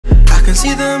can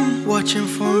see them watching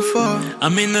from far.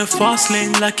 I'm in the fast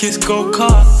lane like it's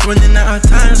go-kart. Running out of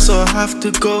time, so I have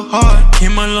to go hard.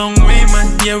 Came a long way,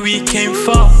 man, yeah, we came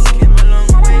far. Came a long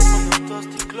way from the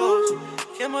dusty clothes.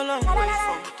 Came a long way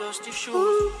from the dusty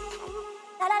shoes.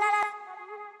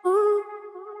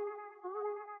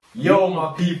 Yo,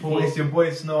 my people, it's your boy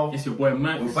Snow. It's your boy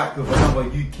Max. We're back with another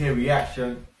UK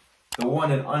reaction. The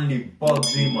one and only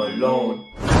Bugzy Malone.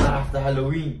 The night after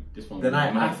Halloween. This one, the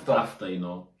night after, you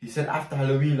know. He said after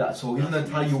Halloween, like, so he's gonna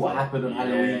tell you what happened on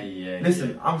Halloween.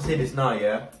 Listen, I'm saying this now,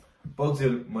 yeah.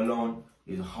 Bugzy Malone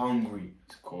is hungry.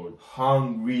 It's cold.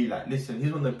 Hungry, like, listen,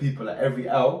 he's one of the people, like, every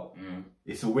L,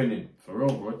 it's a winning. For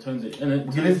real, bro, turns it.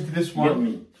 We can listen to this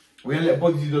one. We're gonna let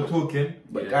Bugzy do the talking,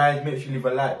 but guys, make sure you leave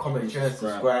a like, comment, share,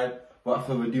 subscribe. Without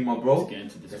further ado, my bro, let's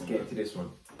get into this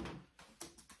one.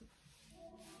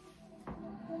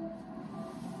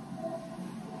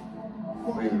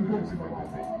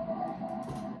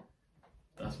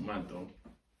 That's mad though.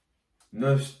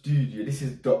 No studio, this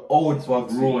is the old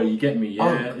Bugzy. Raw, you get me?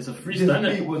 Yeah, it's a freestyle.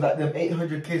 This beat was like them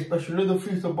 800k special. You know the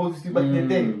freestyle Bugzy back in the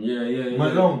day? Yeah.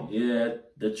 Malone. Yeah,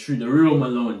 the real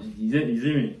Malone. You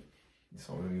see me? This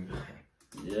one really good.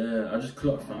 Yeah, I just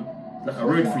clocked, fam. Like a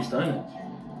road freestyle, innit?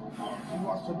 She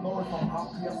wants to know if I'm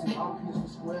happy, I see obvious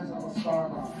with squares and a star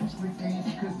now. Street games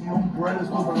because the umbrella's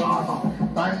over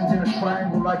on. Diamonds in a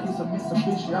triangle like it's a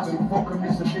Mitsubishi. I say fuck a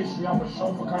Mitsubishi, I'm a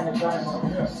chauffeur kind of guy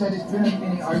now. Said it's been a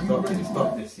minute, are you ready?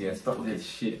 Stop this, yeah, stop this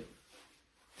shit.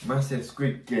 Man said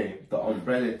Squid Game, the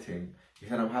umbrella thing. He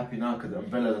said I'm happy now because the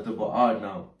umbrella's a double R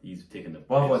now. He's taking the piss.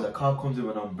 Brother, the car comes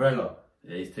with an umbrella.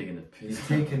 Yeah, he's taking the piss. He's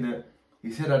taking it.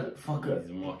 He said that, fuck it.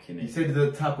 He's mocking it. He said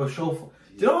the type of chauffeur.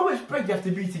 Do you know how much bread you have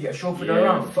to be to get chauffeured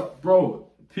around? Bro,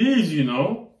 peas, you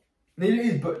know. It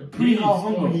is, but pre how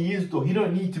hungry he is though. He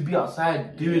don't need to be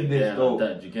outside doing this though.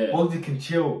 That, you get it. Bugzy can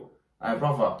chill. Alright,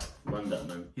 brother. Run that,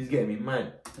 man. He's getting me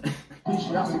mad. I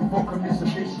say fuck a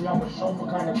Mitsubishi, I'm a chauffeur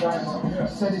kind of guy now.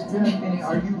 Said it's been a minute,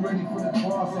 are you ready for the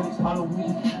tour? Said it's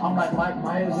Halloween, I'm like Mike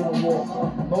Myers in a war.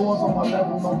 No one's on my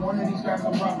level, not one of these guys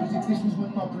are rappers. If this was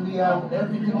Monopoly, I would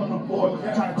everything on the board.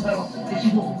 Trying to tell her if she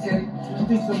doesn't get it. She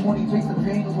thinks the money takes the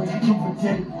pain away, you can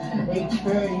forget it. Age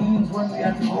 13's when we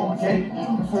had to go and get it.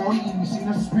 40, we seen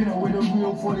a spinner with a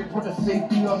real bullet. Put the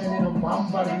safety on it in a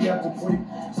man body, we had to put it.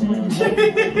 See when you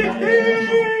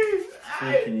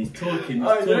He's talking.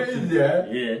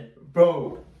 Yeah.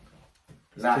 Bro.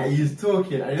 Like, he's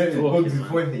talking. I know it's Bugzy's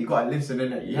voice, you gotta listen,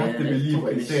 innit? You have to believe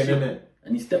what he's saying, innit?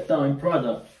 And he stepped down in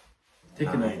Prada.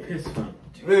 Taking a piss, man.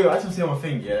 Wait, I just want to say one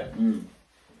thing, yeah? Do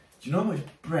you know how much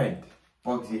bread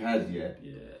Bugzy has, yeah?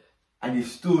 Yeah. And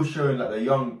he's still showing, like, the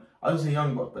young, I don't say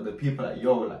young, but the people like,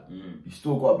 yo, like, you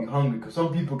still gotta be hungry. Because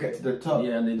some people get to the top,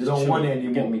 and they don't want it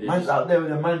anymore. Man's out there with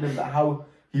the man, like, how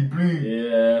he blew.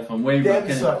 Yeah, from way back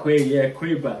in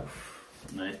Quay back.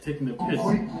 Nah, he's taking the piss.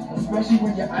 Especially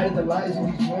when you're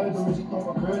idolizing these murderers, it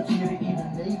don't occur to you to even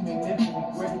name me, literally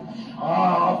credit.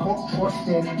 Put trust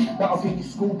in him, that'll get your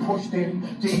school pushed in.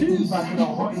 JD back in a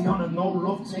hottie on a no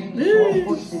love team.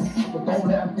 But don't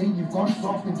let them think you've gone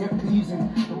soft and get pleasing.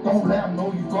 But don't let them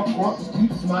know you've got what, just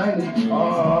keep smiling.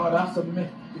 That's a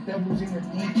myth. The devil's in the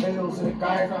details of the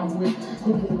guys I'm with.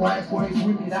 Couple white boys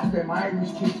with me, that's them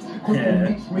Irish kids. Couple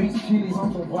mixed race chilies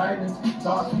on some violence.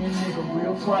 Dark skin nigga,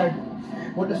 real tribal.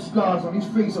 But the scars on his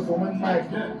face are from a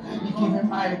knife. You give him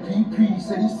IPP,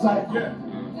 said he's psycho.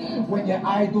 When your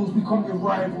idols become your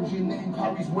rivals, your name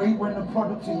carries weight when the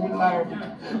product is reliable.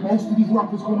 Most of these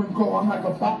rappers come and go, I'm like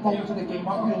a backbone to the game,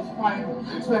 I feel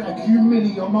spinal. Spent a few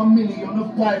million on my milli on the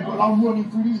Bible, I'm running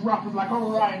through these rappers like a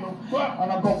rhino.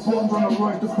 And I got buttons on the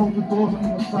right to close the doors on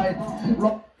either side.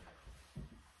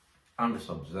 I'm just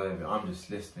observing, I'm just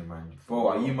listening, man. Bro,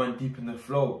 are you man deep in the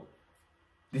flow?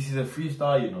 This is a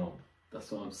freestyle, you know. That's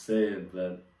what I'm saying,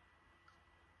 man.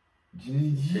 Did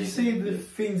you see the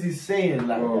things he's saying?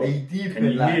 Like, bro, are you deep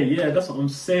in like? Yeah, that's what I'm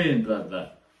saying, blood.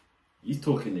 Like, he's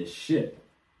talking this shit.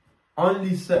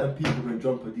 Only certain people can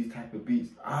jump at these type of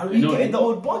beats. You know, getting the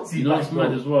old Bugzy. You know, it's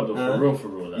mad as well, though. For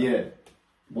real. Like, yeah.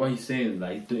 What he's saying,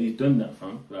 like, he's done that,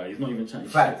 fam. Like, he's not even trying to.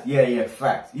 Fact, yeah,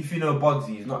 fact. If you know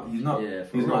Bugzy, he's not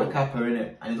a capper,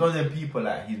 innit? And it's one of them people,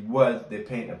 like, his words, they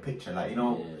paint a picture, like, you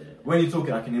know. When you're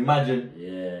talking, I can imagine.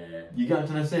 Yeah. You get what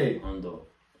I'm trying to say?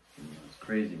 It's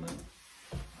crazy, man.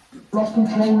 Lost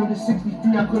control of the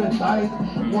 63, I could have died.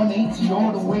 180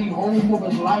 all the way home with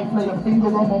his life. Lay a finger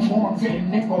on my mom, I'm getting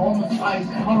nicked for homicide.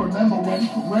 I remember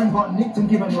when Ren got nicked and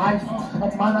given life.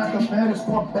 A man at the bear, the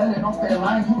squad belling off their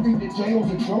line. You think the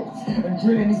jail's a joke and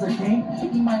drilling is a game?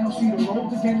 He might not see the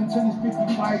road again until he's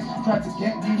 55. Tried to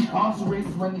get me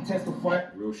incarcerated when he testified.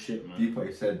 Real shit, man. Deep what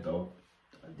he said, though.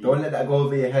 Don't let that go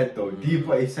over your head, though. Deep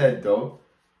what he said, though.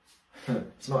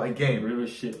 It's not a game. Real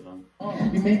shit, man.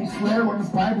 He made me swear on the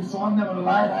Bible, so I never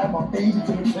lied. I had my baby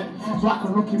to the clip, so I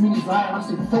could look him in his eye and I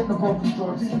said, fuck the broken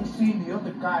George, you should have seen the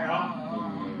other guy.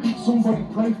 Somebody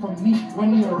pray for me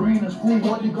when the arena's full.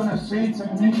 What you gonna say to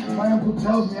me? My uncle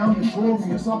tells me I'm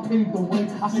notorious. I paved the way.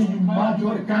 I say you mad,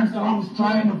 you're the gangster I was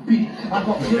trying to be. I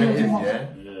got killers in my...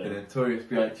 The notorious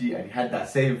B.I.G. and he had that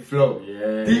same flow.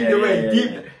 Yeah.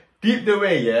 Deep the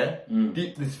way, yeah?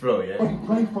 Deep this flow, yeah?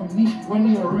 Somebody pray for me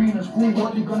when the arena's full.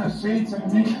 What you gonna say to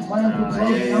me? My uncle tells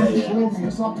me I'm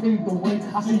notorious. I paved the way.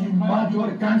 I say you mad,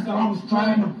 you're the gangster I was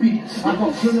trying to be. I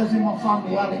got killers in my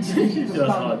family. I'll introduce you to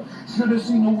standard. Should have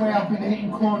seen the way I've been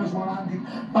hitting corners when I'm handed.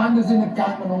 Banders in the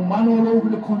gang, and man all over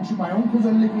the country. My uncle's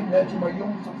a living legend, my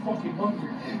young's a fucking hungry.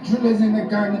 Drillers in the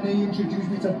gang and they introduced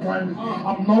me to Brandy.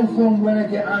 I'm no fun when I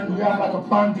get angry, I'm like a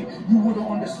bandit. You wouldn't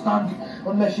understand it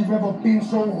unless you've ever been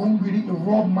so hungry that you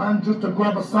rob man just to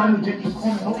grab a sandwich and you're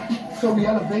coming up. So the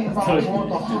elevator's out of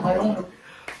order, I own a...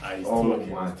 Oh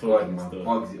my god, man,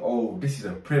 Bugzy. Oh, this is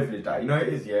a privilege. That, you know it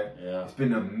is, yeah? It's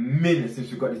been a minute since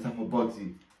we got this type of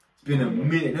Bugzy. It's been a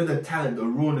minute. You know the talent, the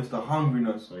rawness, the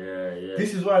hungriness.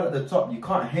 This is why at the top, you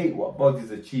can't hate what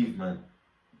Bugzy's achieved, man.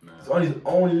 It's on his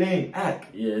own lane,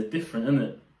 act. Yeah, it's different, isn't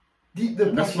it? Deep the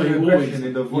passion and aggression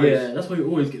in the voice. Yeah, that's why he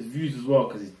always gets views as well,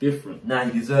 because he's different. Nah,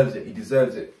 he deserves it. He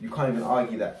deserves it. You can't even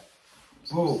argue that.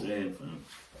 Bro, saying,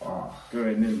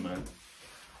 going in, man.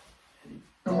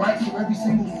 The right to every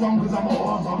single song cause I'm a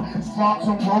hustler. Sparks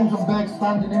on Rosenberg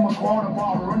standing in my corner, but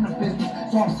I run the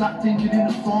business, so I'm sat thinking in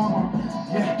the sauna.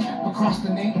 Yeah,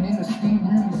 procrastinating in the steam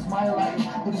room, you smile at it,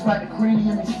 but it's like the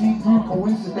cranium is see-through.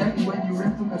 Coincidentally, when you're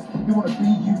infamous, you wanna be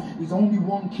you. There's only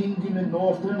one king in the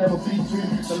north, there'll never be two.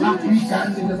 The last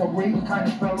weekend, there's a rate kind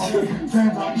of fell off.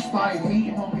 Turns out he started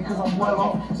hating on me cause I'm well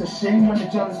off. It's a shame when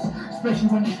they're jealous, especially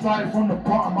when they started from the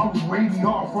bottom. I was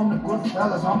radiator from the good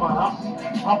fellas. I'm a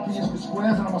happiest with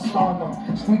squares and I'm a star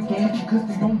now. Squid games because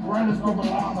the umbrellas of a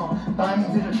lot now.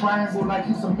 Diamonds in a triangle like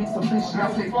it's a Mitsubishi.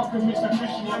 I say fucking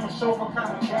Mitsubishi, I'm a chauffeur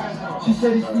kind of guy now. She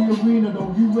said it's the arena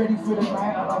though, you ready for the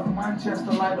night? I love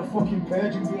Manchester like the fucking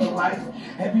purge in real life.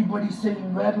 Everybody's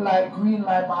saying red light, green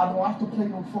light, but I don't have to play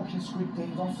no fucking Squid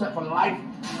games. I'm set for life.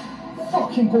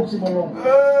 Fucking Bugzy Malone.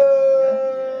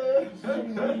 Fuck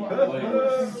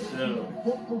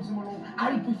Bugzy Malone.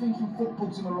 I'd be thinking fuck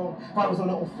Bugzy Malone if I was a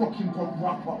little fucking punk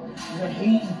rapper. You're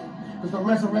hating because the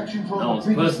resurrection told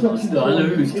me personal still. I know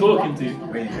who he's talking to.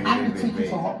 Wait.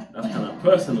 That's kind of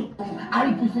personal.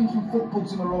 I'd be thinking fuck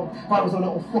Bugzy Malone if I was a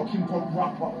little fucking punk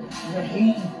rapper. You're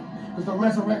hating because the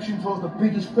resurrection tour is the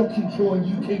biggest fucking tour in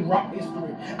UK rap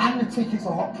history. And the tickets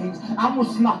are hotcakes. And we're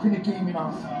snapping the game in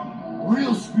half.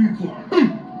 Real spooky.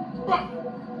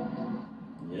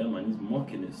 Yeah, man, he's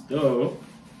mocking it still.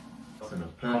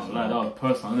 Can't lie, that was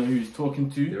personal. I know who he's talking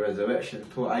to. The resurrection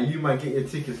tour. You might get your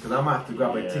tickets because I might have to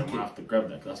grab a ticket. I might have to grab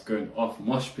that because that's going off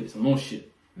mosh pits and all shit.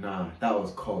 Nah, that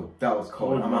was cold. That was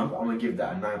cold. I'm gonna give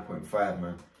that a 9.5,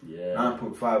 man. Yeah.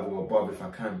 9.5 or above if I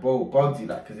can. Bro, Bugzy,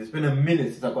 like, because it's been a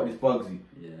minute since I got this Bugzy.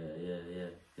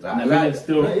 Yeah.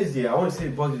 Still. That is, yeah. I won't say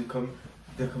Bugzy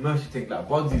the commercial thing, like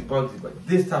Bugzy's Bugzy, but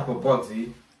this type of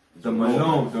Bugzy, the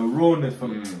Malone, the rawness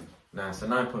from. Nah, it's a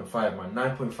 9.5, man.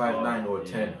 9.5, 9 or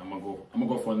 10. I'm gonna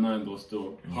go for a 9 though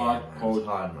still. Hard, cold. It's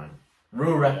hard, man.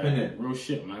 Real rap, innit? Real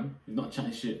shit, man. He's not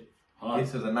chatting shit. Hard.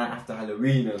 This was a night after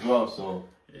Halloween as well, so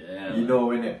you know,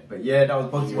 innit? But yeah, that was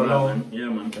Bugzy Malone. Yeah,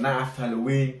 man. The night after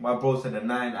Halloween, my bro said a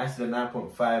 9. I said a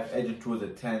 9.5. Edging towards a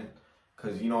 10.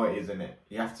 Because you know it is, innit?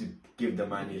 You have to give the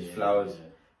man his flowers.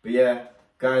 But yeah,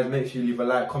 guys, make sure you leave a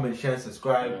like, comment, share, and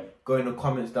subscribe. Go in the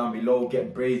comments down below.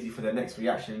 Get brazy for the next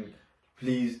reaction.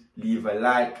 Please leave a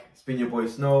like. It's been your boy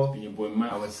Snow. It's been your boy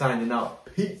Matt. And we're signing out.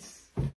 Peace.